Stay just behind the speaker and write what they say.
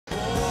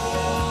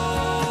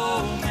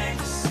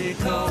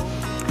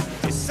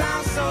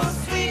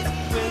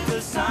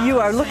You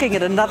are looking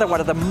at another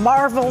one of the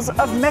marvels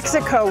of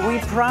Mexico we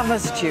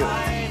promised you.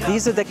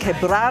 These are the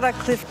Quebrada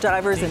cliff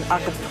divers in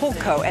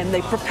Acapulco, and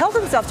they propel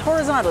themselves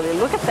horizontally.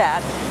 Look at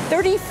that,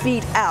 30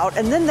 feet out,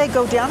 and then they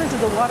go down into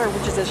the water,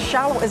 which is as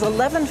shallow as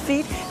 11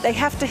 feet. They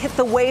have to hit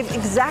the wave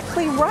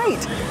exactly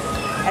right.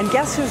 And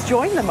guess who's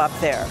joined them up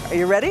there? Are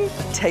you ready?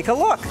 Take a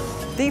look.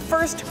 The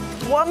first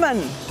woman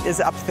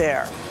is up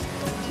there.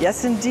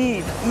 Yes,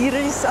 indeed,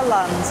 Iris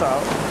Alonso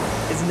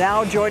is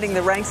now joining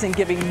the ranks and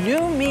giving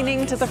new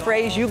meaning to the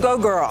phrase, "You go,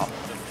 girl."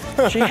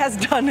 She has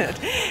done it.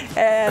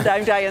 And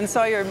I'm Diane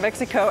Sawyer in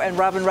Mexico, and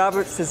Robin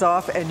Roberts is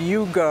off, and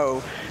you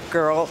go,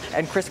 girl.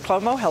 And Chris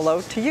Cuomo,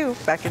 hello to you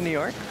back in New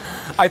York.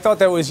 I thought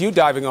that was you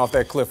diving off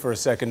that cliff for a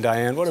second,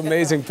 Diane. What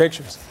amazing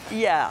pictures.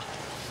 Yeah.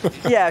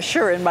 Yeah,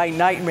 sure, in my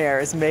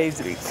nightmares,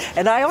 maybe.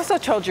 And I also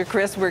told you,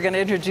 Chris, we're going to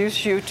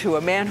introduce you to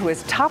a man who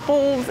has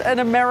toppled an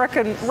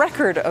American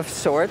record of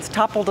sorts,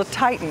 toppled a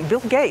titan, Bill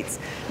Gates,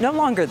 no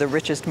longer the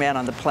richest man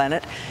on the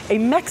planet. A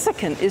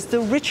Mexican is the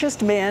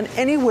richest man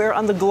anywhere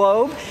on the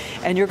globe,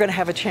 and you're going to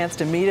have a chance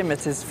to meet him.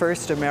 It's his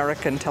first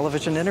American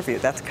television interview.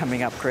 That's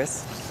coming up,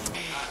 Chris.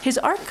 His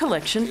art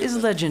collection is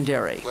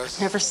legendary.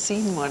 Never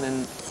seen one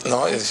in...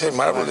 No, it's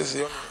marvelous.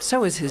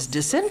 So is his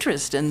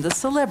disinterest in the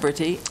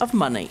celebrity of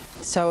money.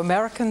 So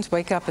Americans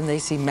wake up and they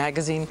see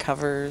magazine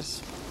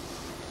covers,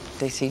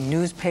 they see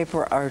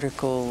newspaper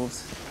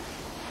articles,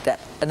 that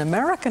an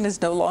American is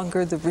no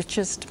longer the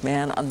richest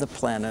man on the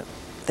planet,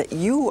 that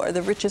you are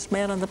the richest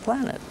man on the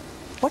planet.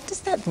 What does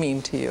that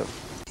mean to you?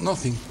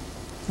 Nothing.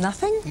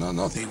 Nothing? No,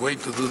 nothing.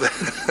 Wait to do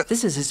that.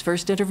 This is his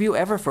first interview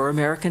ever for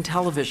American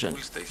television.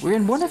 We're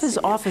in one of his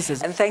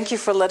offices. And thank you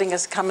for letting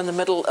us come in the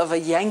middle of a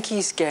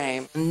Yankees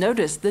game.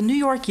 Notice the New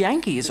York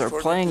Yankees are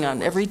playing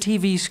on every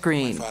TV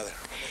screen.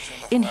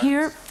 In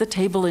here, the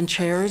table and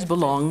chairs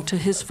belong to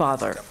his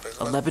father,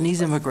 a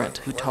Lebanese immigrant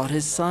who taught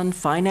his son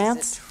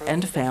finance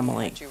and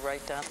family.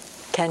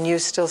 Can you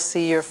still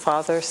see your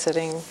father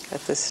sitting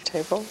at this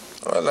table?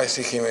 Well, I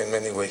see him in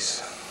many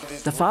ways.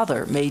 The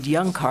father made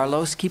young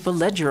Carlos keep a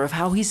ledger of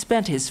how he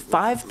spent his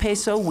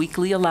 5-peso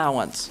weekly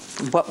allowance.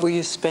 What were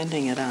you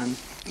spending it on?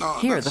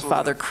 Here, the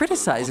father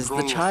criticizes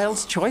the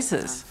child's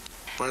choices.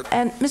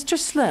 And Mr.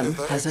 Slim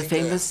has a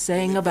famous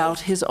saying about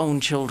his own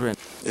children.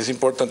 It's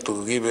important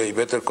to give a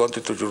better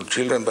country to your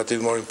children, but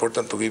it's more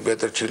important to give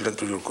better children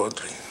to your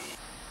country.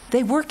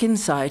 They work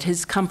inside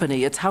his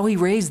company. It's how he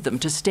raised them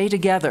to stay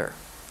together.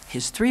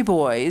 His 3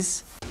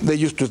 boys. They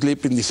used to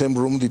sleep in the same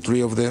room, the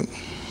 3 of them.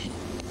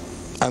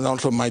 And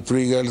also my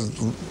 3 girls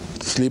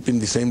sleep in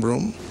the same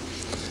room.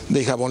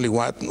 They have only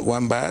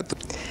one bed.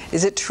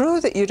 Is it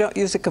true that you don't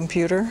use a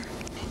computer?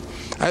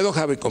 I don't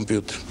have a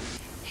computer.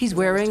 He's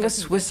wearing a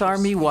Swiss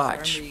Army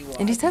watch.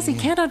 And he says he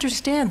can't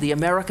understand the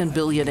American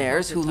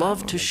billionaires who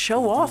love to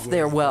show off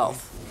their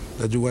wealth.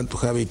 That you want to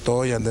have a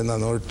toy and then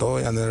another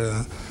toy, and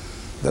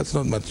that's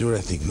not mature,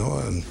 I think, no?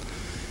 And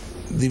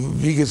the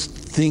biggest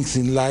things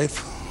in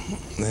life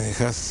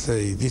has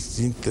a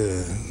distinct,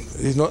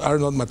 are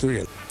not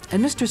material.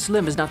 And Mr.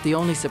 Slim is not the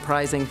only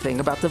surprising thing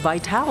about the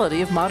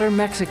vitality of modern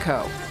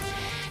Mexico.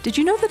 Did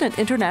you know that an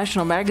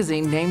international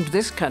magazine named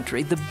this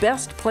country the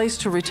best place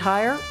to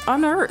retire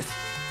on Earth?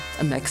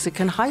 A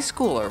Mexican high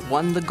schooler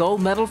won the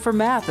gold medal for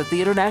math at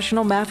the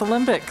International Math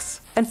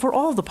Olympics. And for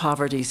all the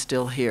poverty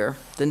still here,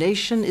 the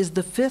nation is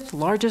the 5th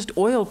largest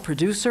oil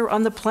producer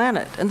on the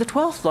planet and the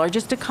 12th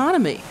largest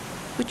economy,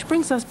 which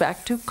brings us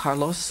back to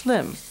Carlos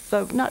Slim,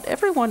 though not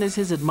everyone is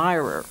his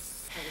admirer.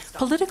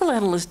 Political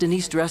analyst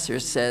Denise Dresser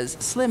says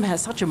Slim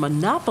has such a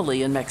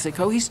monopoly in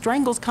Mexico, he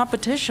strangles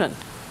competition.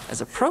 As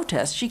a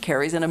protest, she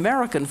carries an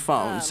American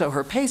phone, so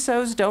her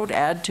pesos don't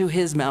add to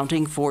his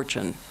mounting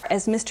fortune.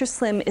 As Mr.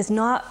 Slim is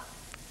not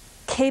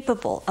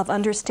capable of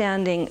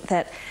understanding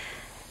that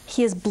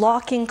he is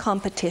blocking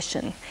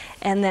competition,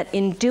 and that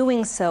in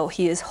doing so,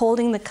 he is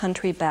holding the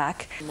country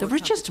back. The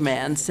richest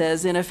man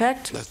says, in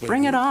effect,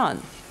 bring it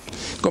on.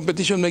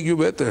 Competition makes you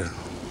better.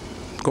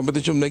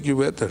 Competition makes you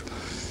better.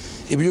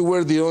 If you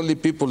were the only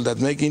people that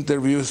make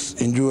interviews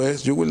in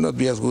U.S., you will not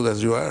be as good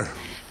as you are.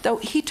 Though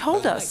he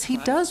told us he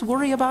does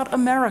worry about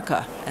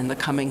America and the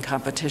coming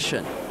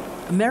competition.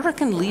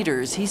 American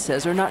leaders, he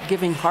says, are not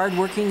giving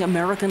hardworking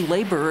American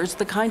laborers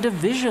the kind of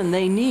vision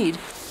they need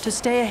to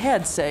stay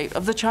ahead, say,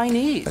 of the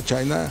Chinese.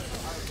 China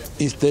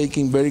is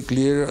taking very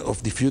clear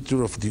of the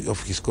future of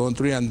his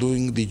country and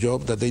doing the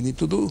job that they need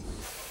to do.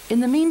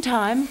 In the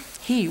meantime,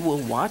 he will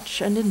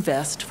watch and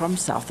invest from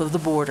south of the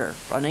border,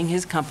 running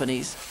his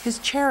companies, his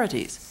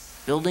charities,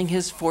 building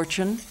his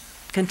fortune,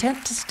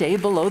 content to stay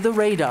below the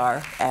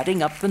radar,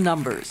 adding up the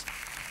numbers,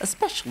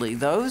 especially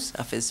those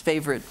of his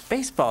favorite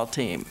baseball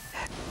team.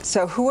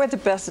 So who are the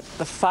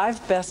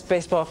 5 best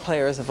baseball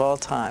players of all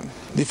time?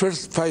 The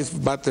first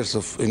 5 batters,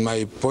 in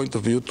my point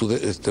of view,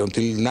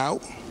 until now,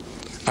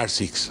 are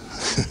 6.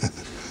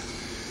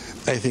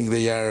 I think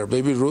they are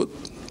Baby Ruth,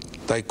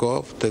 Ty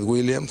Cobb, Ted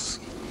Williams,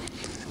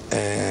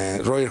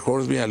 Roy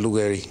Hornsby, and Lou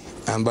Gehrig,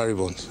 and Barry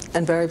Bonds.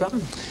 And Barry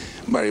Bonds?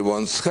 Barry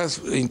Bonds has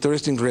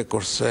interesting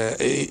records.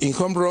 In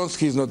home runs,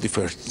 he's not the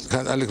first.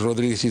 Alex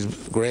Rodriguez is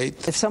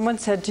great. If someone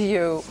said to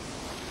you,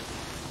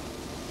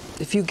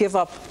 If you give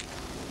up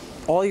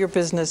all your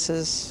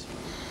businesses,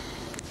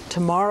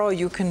 tomorrow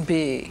you can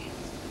be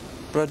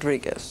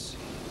Rodriguez.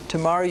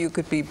 Tomorrow you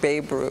could be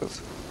Babe Ruth.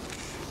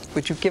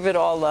 Would you give it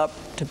all up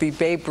to be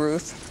Babe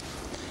Ruth?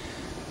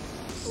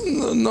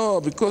 No,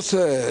 because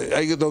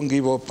I don't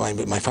give up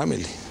my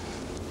family.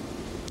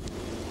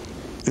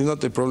 It's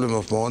not a problem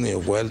of money or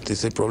wealth,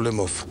 it's a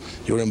problem of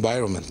your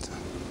environment.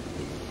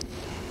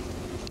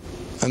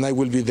 And I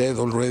will be dead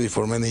already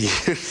for many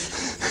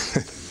years.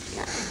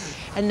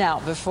 And now,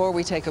 before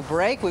we take a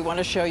break, we want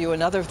to show you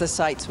another of the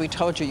sites we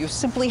told you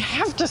simply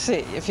have to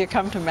see if you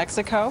come to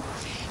Mexico.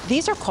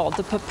 These are called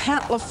the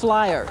Papantla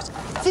Flyers,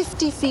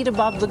 50 feet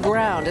above the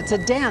ground. It's a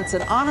dance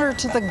in honor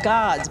to the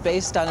gods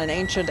based on an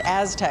ancient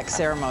Aztec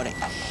ceremony.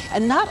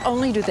 And not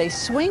only do they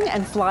swing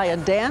and fly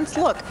and dance,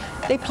 look,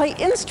 they play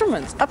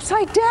instruments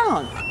upside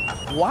down.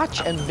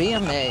 Watch and be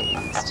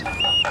amazed.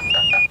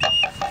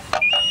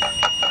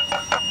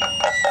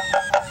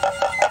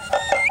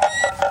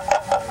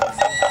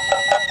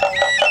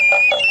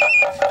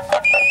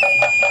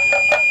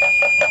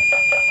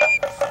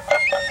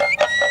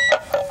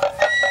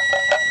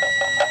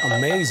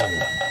 Amazing.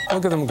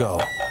 Look at them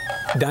go.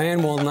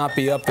 Diane will not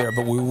be up there,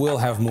 but we will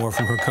have more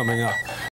from her coming up.